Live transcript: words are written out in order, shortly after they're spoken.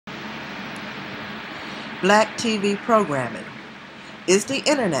Black TV programming. Is the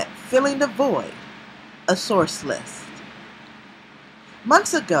internet filling the void? A source list.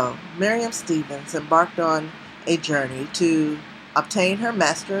 Months ago, Miriam Stevens embarked on a journey to obtain her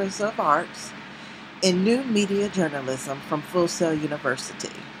Master's of Arts in New Media Journalism from Full Sail University.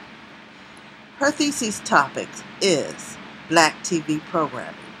 Her thesis topic is Black TV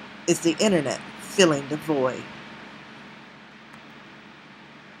programming. Is the internet filling the void?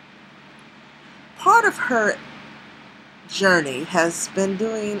 Part of her journey has been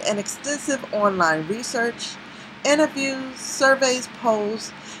doing an extensive online research, interviews, surveys,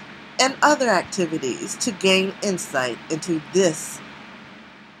 polls, and other activities to gain insight into this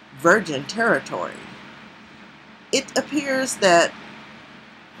virgin territory. It appears that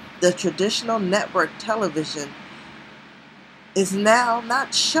the traditional network television is now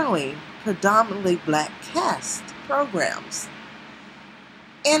not showing predominantly black cast programs.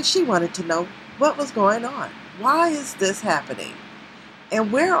 And she wanted to know what was going on. Why is this happening?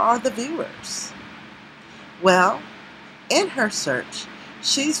 And where are the viewers? Well, in her search,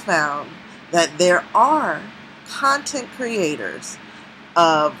 she's found that there are content creators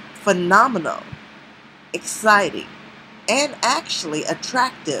of phenomenal, exciting, and actually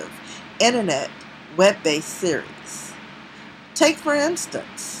attractive internet web-based series. Take, for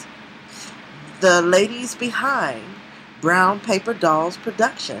instance, the ladies behind Brown Paper Dolls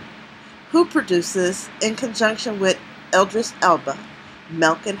Production, who produces, in conjunction with Idris Elba,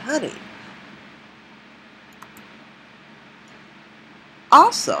 Milk and Honey.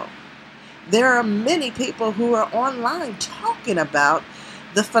 Also, there are many people who are online talking about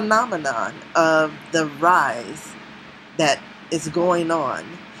the phenomenon of the rise that is going on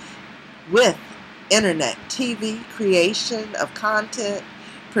with internet TV creation of content,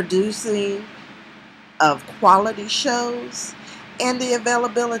 producing of quality shows, and the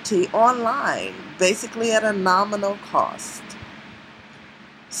availability online, basically at a nominal cost.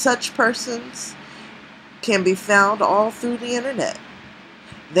 Such persons can be found all through the internet.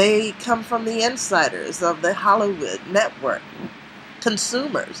 They come from the insiders of the Hollywood network,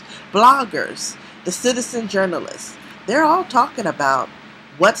 consumers, bloggers, the citizen journalists. They're all talking about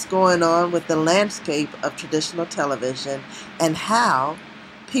what's going on with the landscape of traditional television and how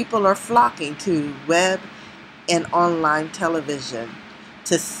people are flocking to web and online television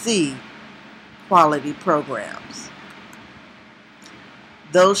to see quality programs.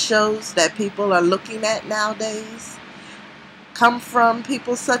 Those shows that people are looking at nowadays come from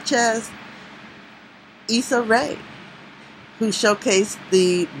people such as Issa Rae, who showcased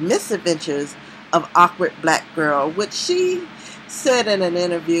the misadventures of Awkward Black Girl, which she said in an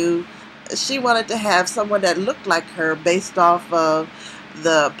interview she wanted to have someone that looked like her based off of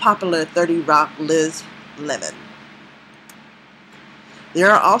the popular 30 Rock Liz Lemon.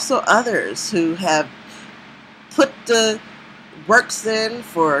 There are also others who have put the works in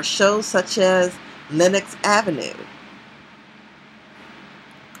for shows such as Lenox Avenue.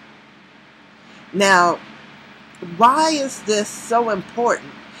 Now, why is this so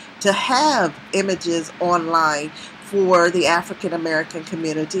important to have images online for the African American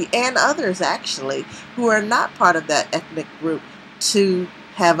community and others actually who are not part of that ethnic group to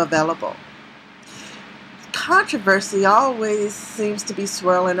have available? Controversy always seems to be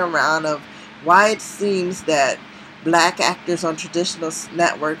swirling around of why it seems that black actors on traditional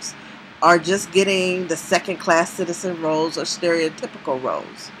networks are just getting the second-class citizen roles or stereotypical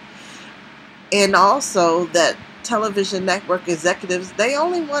roles. And also that television network executives, they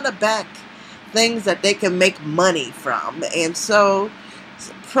only want to back things that they can make money from. And so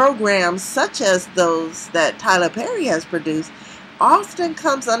programs such as those that Tyler Perry has produced often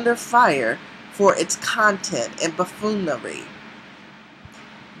comes under fire for its content and buffoonery.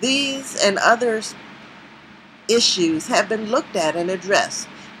 These and other issues have been looked at and addressed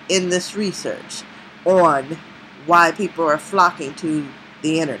in this research on why people are flocking to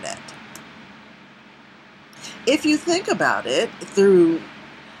the internet. If you think about it, through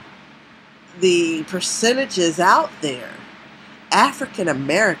the percentages out there, African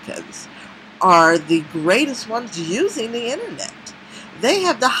Americans are the greatest ones using the internet. They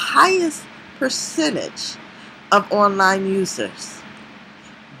have the highest percentage of online users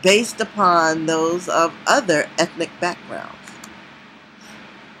based upon those of other ethnic backgrounds.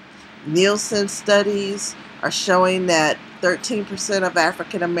 Nielsen studies are showing that 13% of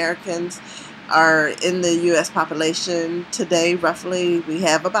African Americans are in the U.S. population today. Roughly, we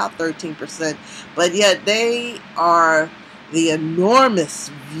have about 13%, but yet they are the enormous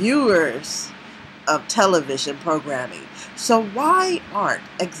viewers of television programming. So why aren't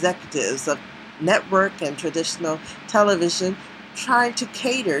executives of network and traditional television trying to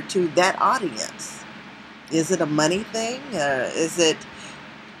cater to that audience? Is it a money thing? Is it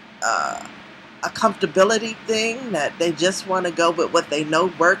uh, a comfortability thing that they just want to go with what they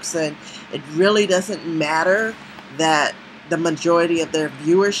know works, and it really doesn't matter that the majority of their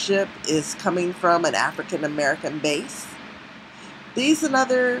viewership is coming from an African American base? These and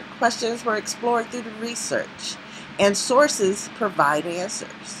other questions were explored through the research, and sources provide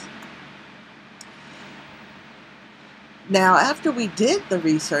answers. Now, after we did the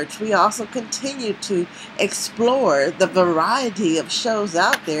research, we also continued to explore the variety of shows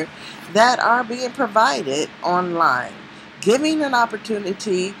out there that are being provided online, giving an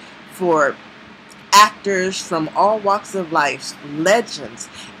opportunity for actors from all walks of life, legends,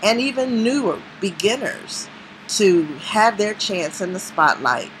 and even newer beginners to have their chance in the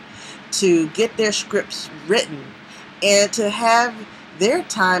spotlight, to get their scripts written, and to have their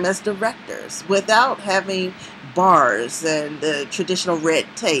time as directors without having bars and the traditional red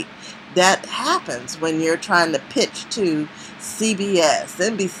tape that happens when you're trying to pitch to CBS,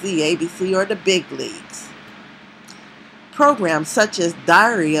 NBC, ABC, or the big leagues. Programs such as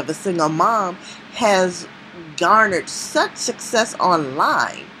Diary of a Single Mom has garnered such success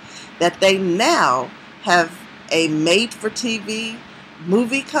online that they now have a made-for-TV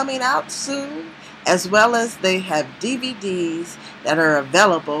movie coming out soon, as well as they have DVDs that are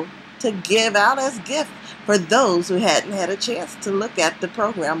available to give out as gifts for those who hadn't had a chance to look at the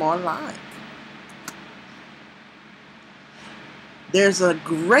program online. There's a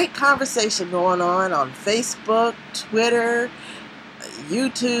great conversation going on Facebook, Twitter,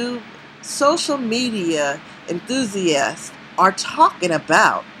 YouTube. Social media enthusiasts are talking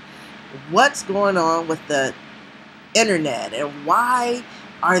about what's going on with the internet and why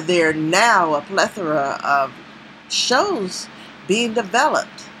are there now a plethora of shows being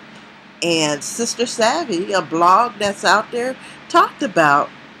developed. And Sister Savvy, a blog that's out there, talked about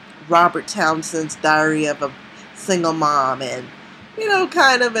Robert Townsend's Diary of a Single Mom, and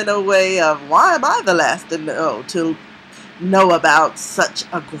kind of in a way of, why am I the last to know about such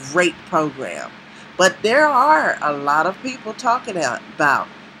a great program? But there are a lot of people talking about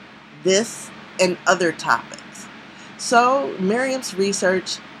this and other topics. So Miriam's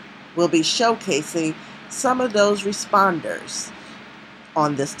research will be showcasing some of those responders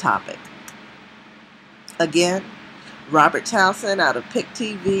on this topic. Again, Robert Townsend out of Pick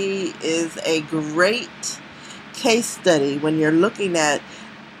TV is a great case study when you're looking at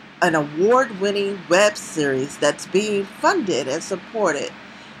an award-winning web series that's being funded and supported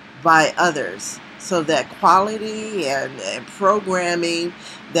by others, so that quality and programming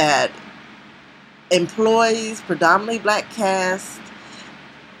that employs predominantly black cast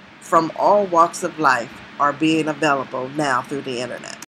from all walks of life are being available now through the internet.